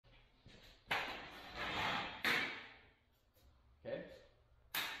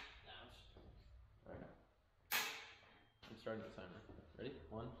starting the timer. Ready?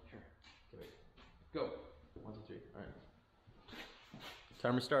 1. Sure. Okay, wait. Go. 1, 2, 3. All right.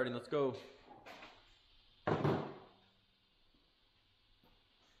 Timer starting. Let's go.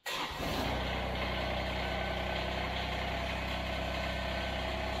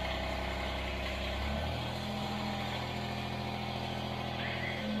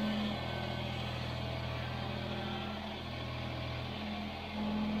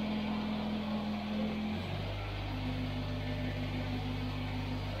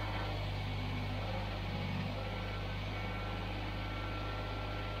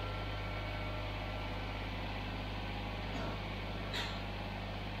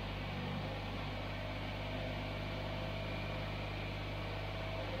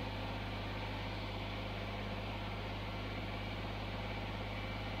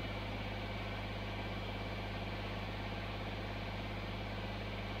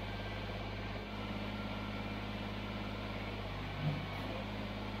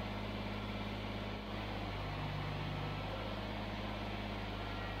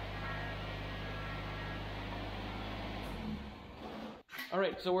 All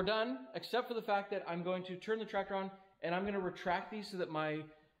right, so we're done, except for the fact that I'm going to turn the tractor on and I'm going to retract these so that my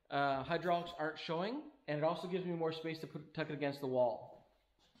hydraulics aren't showing, and it also gives me more space to tuck it against the wall.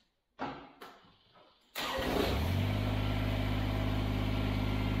 And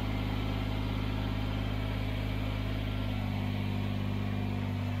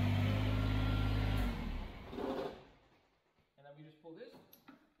then we just pull this.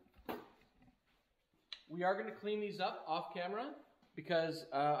 We are going to clean these up off camera, because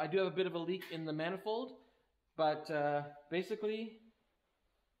I do have a bit of a leak in the manifold, but basically,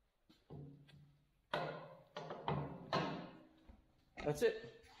 that's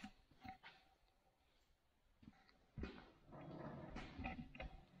it.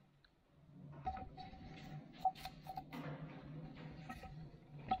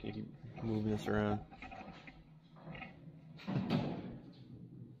 Just keep moving this around.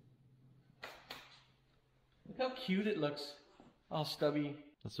 Look how cute it looks. All stubby.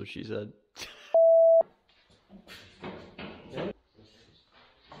 That's what she said.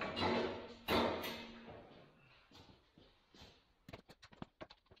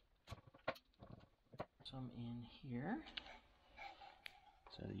 Some in here.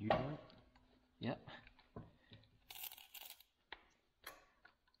 Is that a U-joint? Yep.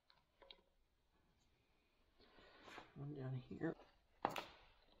 One down here.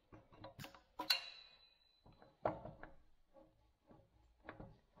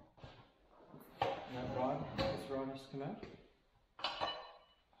 This rod has to come out.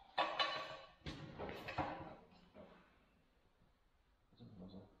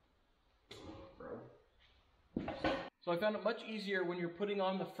 So I found it much easier when you're putting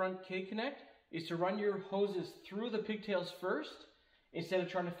on the front K-connect is to run your hoses through the pigtails first instead of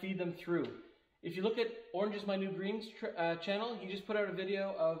trying to feed them through. If you look at Orange is My New Green's channel, he just put out a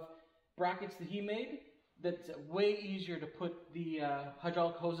video of brackets that he made that's way easier to put the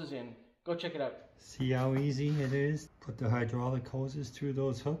hydraulic hoses in. Go check it out. See how easy it is? Put the hydraulic hoses through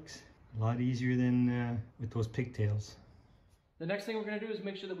those hooks. A lot easier than with those pigtails. The next thing we're going to do is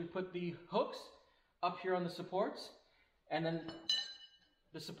make sure that we put the hooks up here on the supports, and then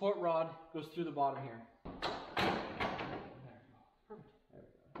the support rod goes through the bottom here. Perfect.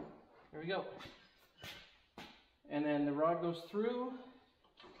 There we go. There we go. And then the rod goes through,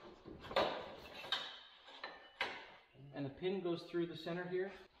 and the pin goes through the center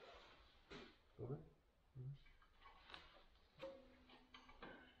here. Over.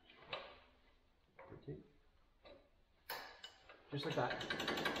 Just like that.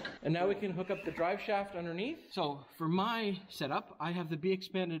 And now we can hook up the drive shaft underneath. So for my setup, I have the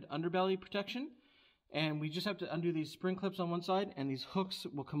B-expanded underbelly protection, and we just have to undo these spring clips on one side and these hooks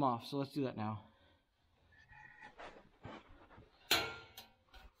will come off. So let's do that now. Awesome.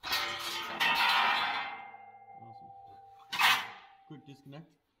 Quick disconnect.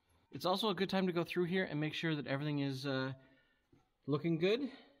 It's also a good time to go through here and make sure that everything is looking good.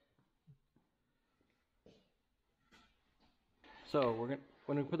 So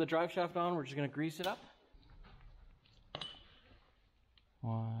when we put the drive shaft on, we're just gonna grease it up.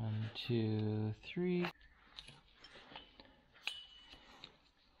 1, 2, 3.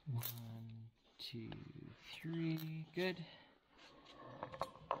 1, 2, 3. Good.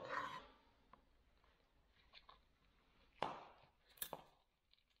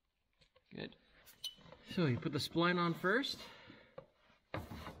 Good. So you put the spline on first.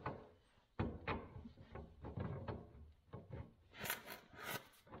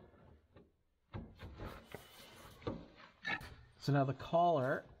 So now the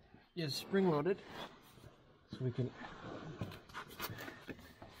collar is spring loaded, so we can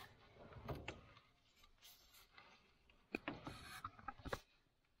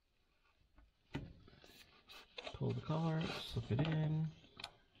pull the collar, slip it in,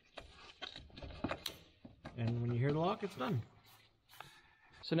 and when you hear the lock, it's done.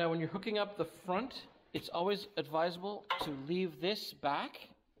 So now when you're hooking up the front, it's always advisable to leave this back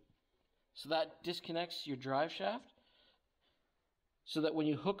so that disconnects your drive shaft, so that when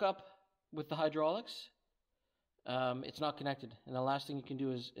you hook up with the hydraulics, it's not connected. And the last thing you can do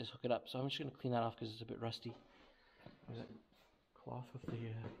is hook it up. So I'm just going to clean that off because it's a bit rusty. There's that cloth with the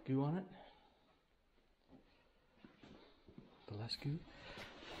goo on it. The less goo.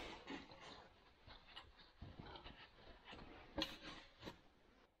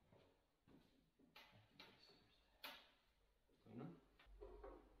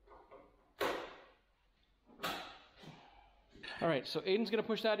 All right, so Aiden's going to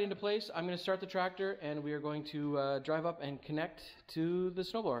push that into place. I'm going to start the tractor, and we are going to drive up and connect to the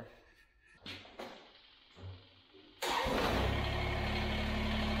snowblower.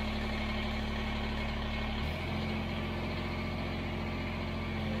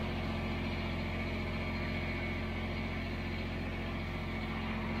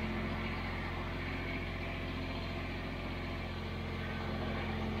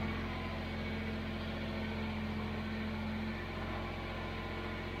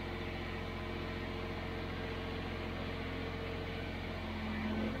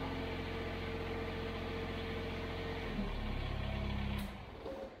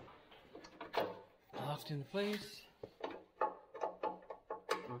 Locked into place.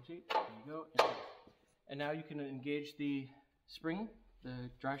 Rotate. There you go. And now you can engage the spring, the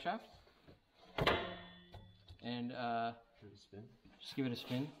drive shaft, and just give it a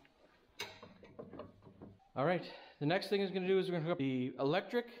spin. All right. The next thing is going to do is we're going to hook up the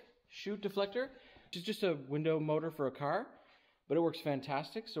electric chute deflector, which is just a window motor for a car, but it works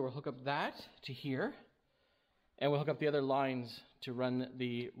fantastic. So we'll hook up that to here, and we'll hook up the other lines to run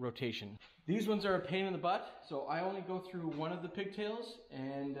the rotation. These ones are a pain in the butt, so I only go through one of the pigtails,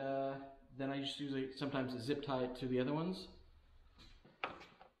 and then I just usually sometimes zip tie it to the other ones.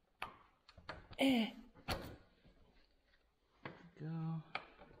 Go.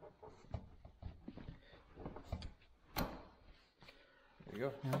 There you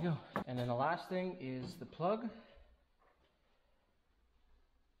go. There we go. And then the last thing is the plug.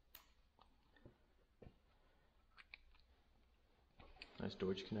 Nice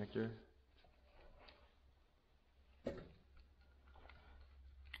Deutsch connector.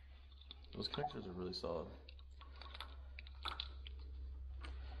 Those connectors are really solid.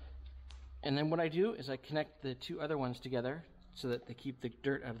 And then what I do is I connect the two other ones together so that they keep the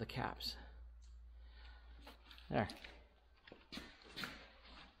dirt out of the caps. There.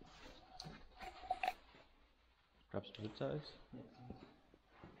 Grab some zip ties.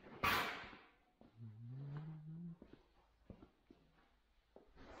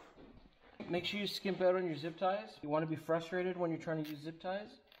 Make sure you skimp out on your zip ties. You want to be frustrated when you're trying to use zip ties.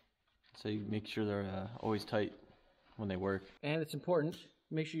 So you make sure they're always tight when they work. And it's important,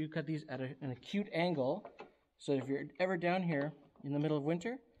 make sure you cut these at an acute angle, so if you're ever down here in the middle of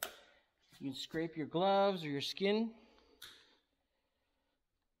winter, you can scrape your gloves or your skin.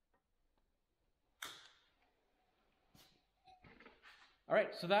 All right,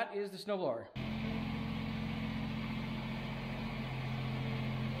 so that is the snowblower.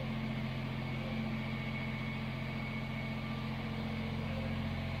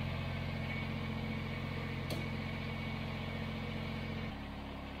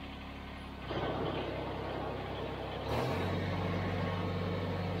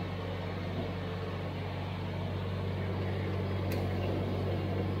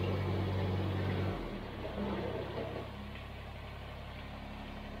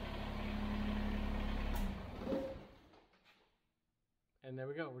 And there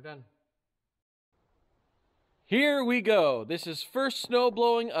we go, we're done. Here we go. This is first snow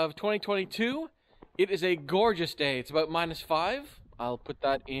blowing of 2022. It is a gorgeous day. It's about -5. I'll put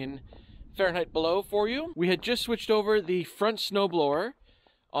that in Fahrenheit below for you. We had just switched over the front snowblower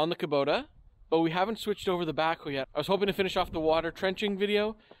on the Kubota, but we haven't switched over the backhoe yet. I was hoping to finish off the water trenching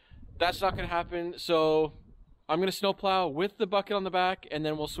video. That's not going to happen, so I'm going to snowplow with the bucket on the back, and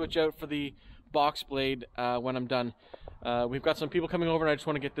then we'll switch out for the box blade when I'm done. We've got some people coming over, and I just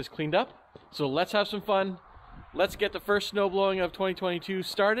want to get this cleaned up. So let's have some fun. Let's get the first snow blowing of 2022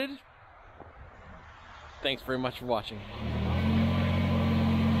 started. Thanks very much for watching.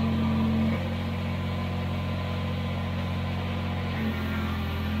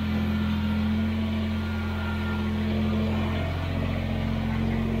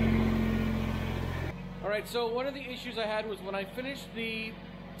 Alright, so one of the issues I had was when I finished the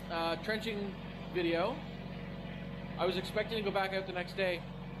trenching video, I was expecting to go back out the next day,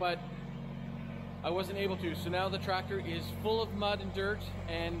 but I wasn't able to. So now the tractor is full of mud and dirt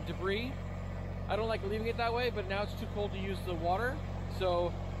and debris. I don't like leaving it that way, but now it's too cold to use the water.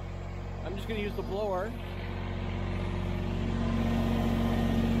 So I'm just gonna use the blower.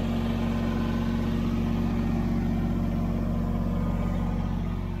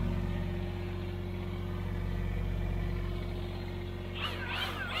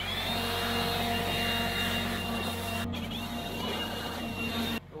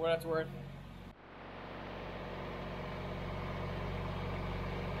 For what that's worth.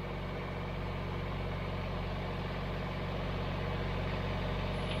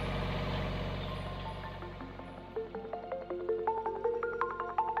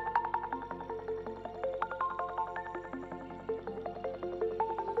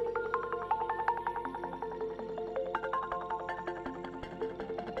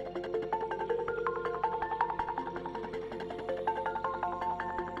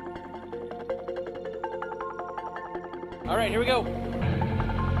 All right, here we go.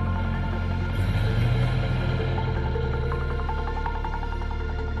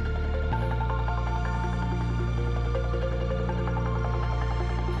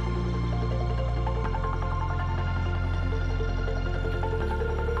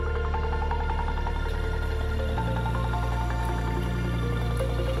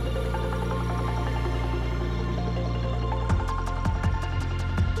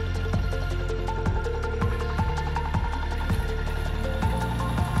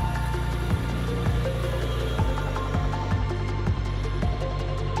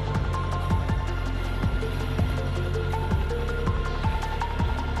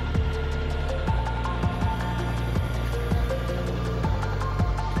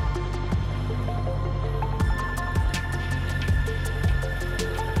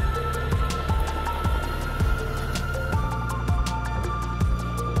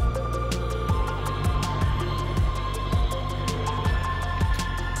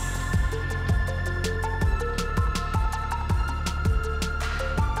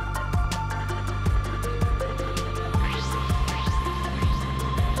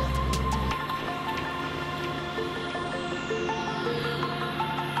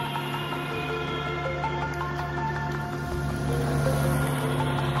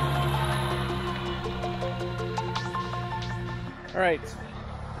 All right,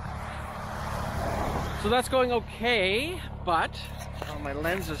 so that's going okay, but oh, my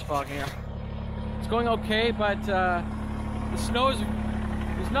lens is fogging up. It's going okay, but the snow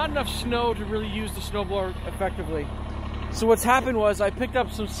there's not enough snow to really use the snowblower effectively. So what's happened was I picked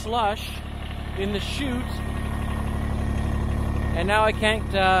up some slush in the chute, and now I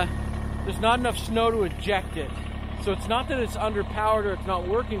can't. There's not enough snow to eject it. So it's not that it's underpowered or it's not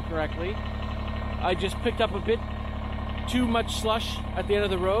working correctly. I just picked up a bit too much slush at the end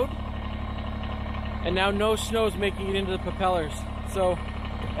of the road, and now no snow is making it into the propellers. So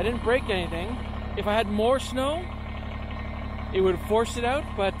I didn't break anything. If I had more snow, it would have forced it out,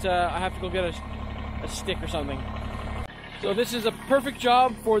 but I have to go get a stick or something. So this is a perfect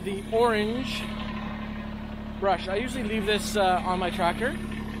job for the orange brush. I usually leave this on my tractor,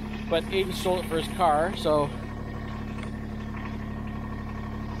 but Aiden stole it for his car, so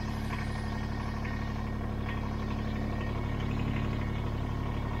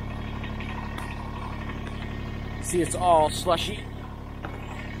see, it's all slushy.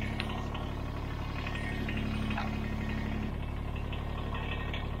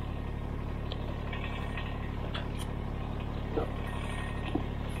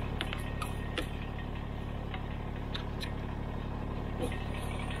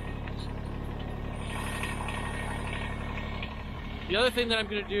 The other thing that I'm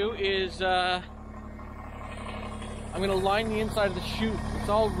going to do is I'm going to line the inside of the chute. It's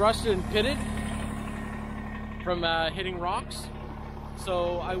all rusted and pitted from hitting rocks,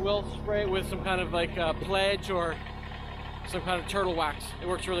 so I will spray it with some kind of like pledge or some kind of turtle wax. It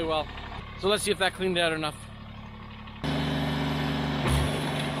works really well. So let's see if that cleaned it out enough.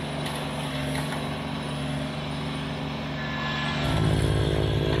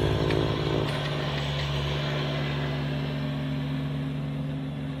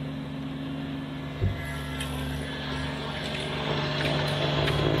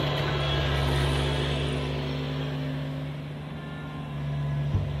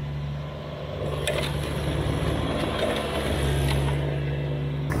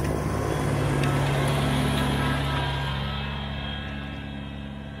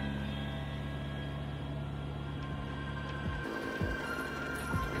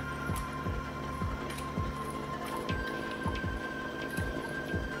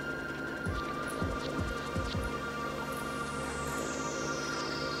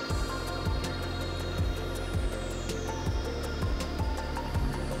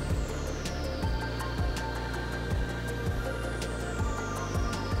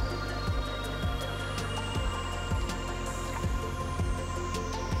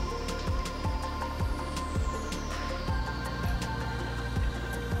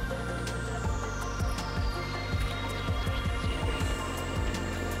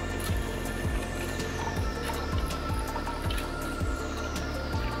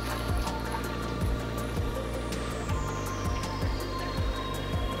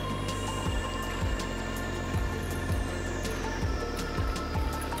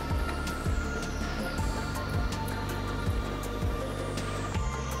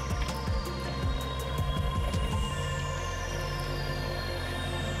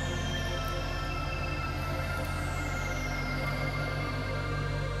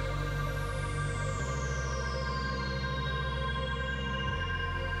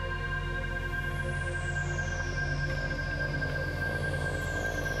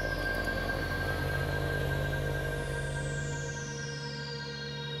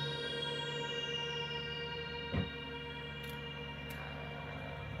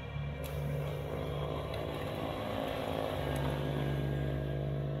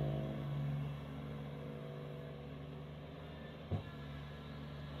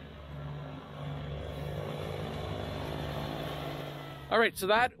 All right, so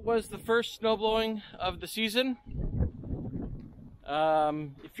that was the first snow blowing of the season.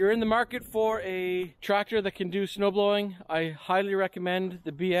 If you're in the market for a tractor that can do snow blowing, I highly recommend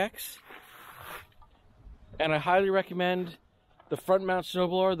the BX. And I highly recommend the front mount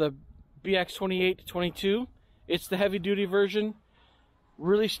snowblower, the BX2822. It's the heavy duty version,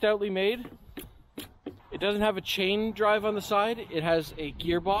 really stoutly made. It doesn't have a chain drive on the side, it has a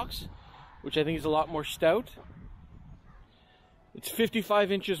gearbox, which I think is a lot more stout. It's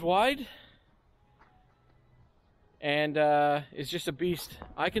 55 inches wide, and it's just a beast.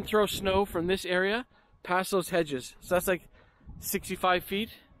 I can throw snow from this area past those hedges, so that's like 65 feet.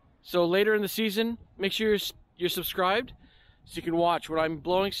 So later in the season, make sure you're subscribed so you can watch when I'm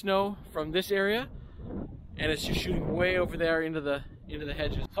blowing snow from this area, and it's just shooting way over there into the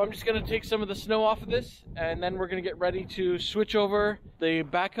hedges. So I'm just gonna take some of the snow off of this, and then we're gonna get ready to switch over the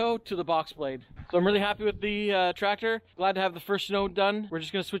backhoe to the box blade. So I'm really happy with the tractor. Glad to have the first snow done. We're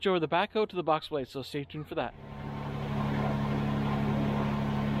just gonna switch over the backhoe to the box blade, so stay tuned for that.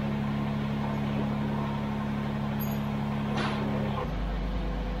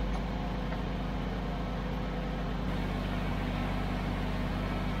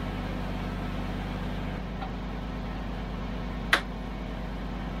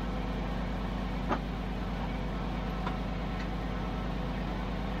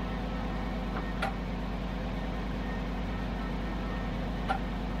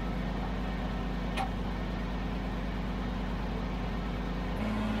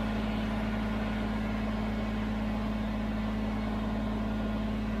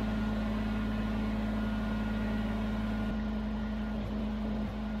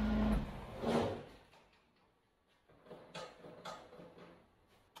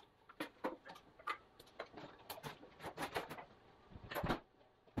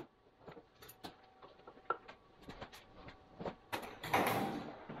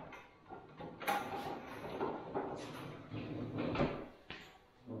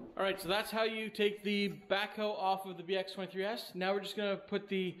 All right, so that's how you take the backhoe off of the BX23s. Now we're just gonna put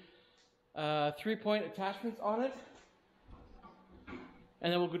the 3-point attachments on it,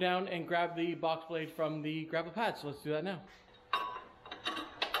 and then we'll go down and grab the box blade from the grapple pad. So let's do that now.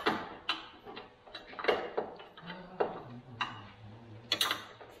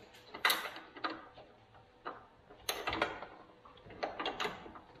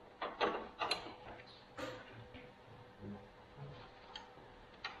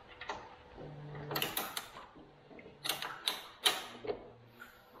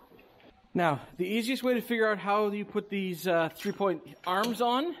 Now, the easiest way to figure out how you put these 3-point arms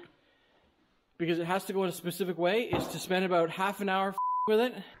on, because it has to go in a specific way, is to spend about half an hour with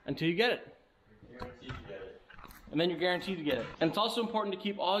it until you get it. You're guaranteed to get it. And then you're guaranteed to get it. And it's also important to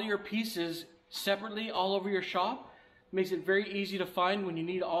keep all your pieces separately all over your shop. It makes it very easy to find when you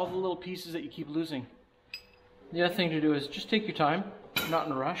need all the little pieces that you keep losing. The other thing to do is just take your time, not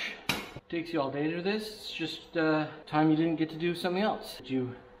in a rush. It takes you all day to do this. It's just time you didn't get to do something else that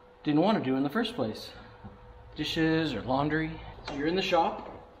you didn't want to do in the first place. Dishes or laundry. So you're in the shop,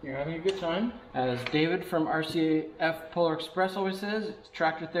 you're having a good time. As David from RCAF Polar Express always says, it's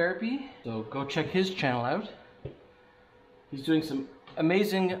tractor therapy. So go check his channel out. He's doing some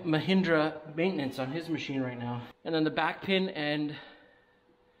amazing Mahindra maintenance on his machine right now. And then the back pin and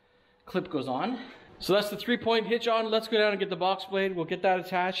clip goes on. So that's the 3-point hitch on. Let's go down and get the box blade. We'll get that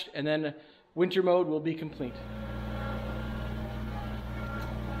attached, and then winter mode will be complete.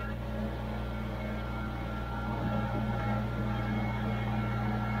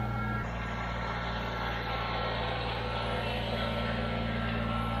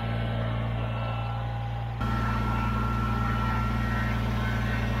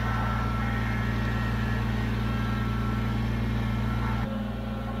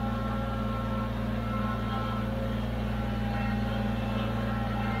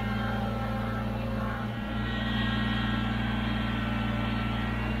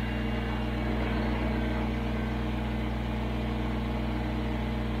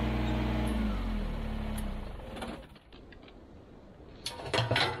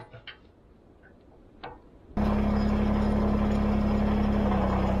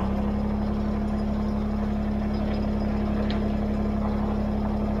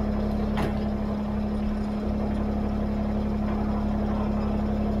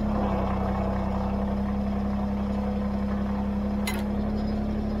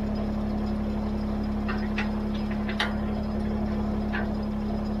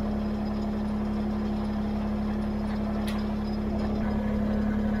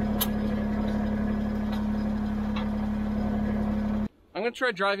 I'm going to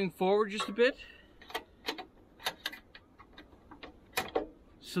try driving forward just a bit.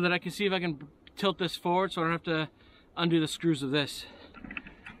 so that I can see if I can tilt this forward so I don't have to undo the screws of this.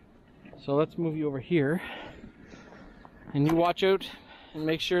 So let's move you over here. And you watch out and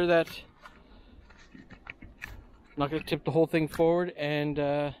make sure that I'm not going to tip the whole thing forward and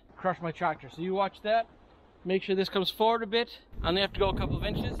crush my tractor. So you watch that. Make sure this comes forward a bit. I only have to go a couple of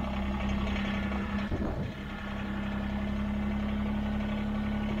inches.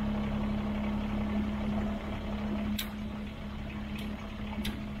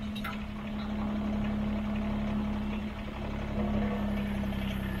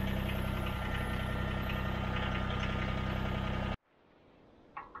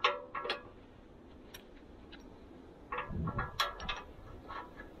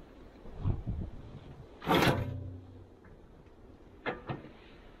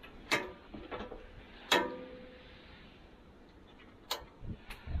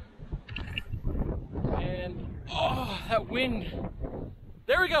 That wind.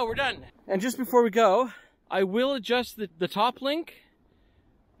 There we go, we're done. And just before we go, I will adjust the top link,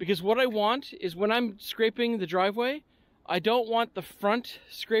 because what I want is when I'm scraping the driveway, I don't want the front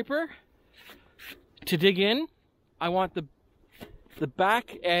scraper to dig in. I want the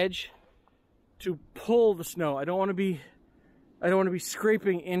back edge to pull the snow. I don't want to be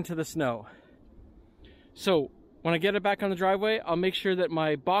scraping into the snow. So when I get it back on the driveway, I'll make sure that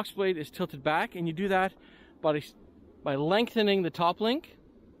my box blade is tilted back, and you do that by lengthening the top link.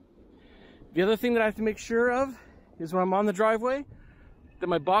 The other thing that I have to make sure of is when I'm on the driveway, that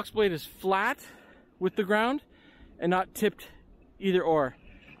my box blade is flat with the ground and not tipped either or.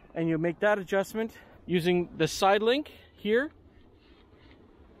 And you make that adjustment using the side link here.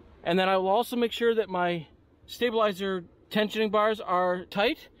 And then I will also make sure that my stabilizer tensioning bars are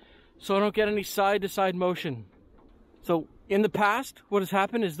tight so I don't get any side to side motion. So in the past, what has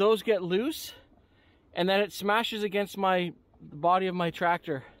happened is those get loose and then it smashes against the body of my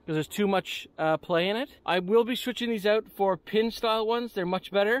tractor because there's too much play in it. I will be switching these out for pin style ones. They're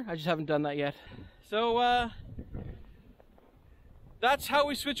much better. I just haven't done that yet. So that's how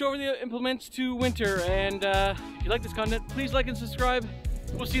we switch over the implements to winter. And if you like this content, please like and subscribe.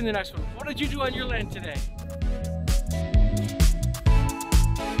 We'll see you in the next one. What did you do on your land today?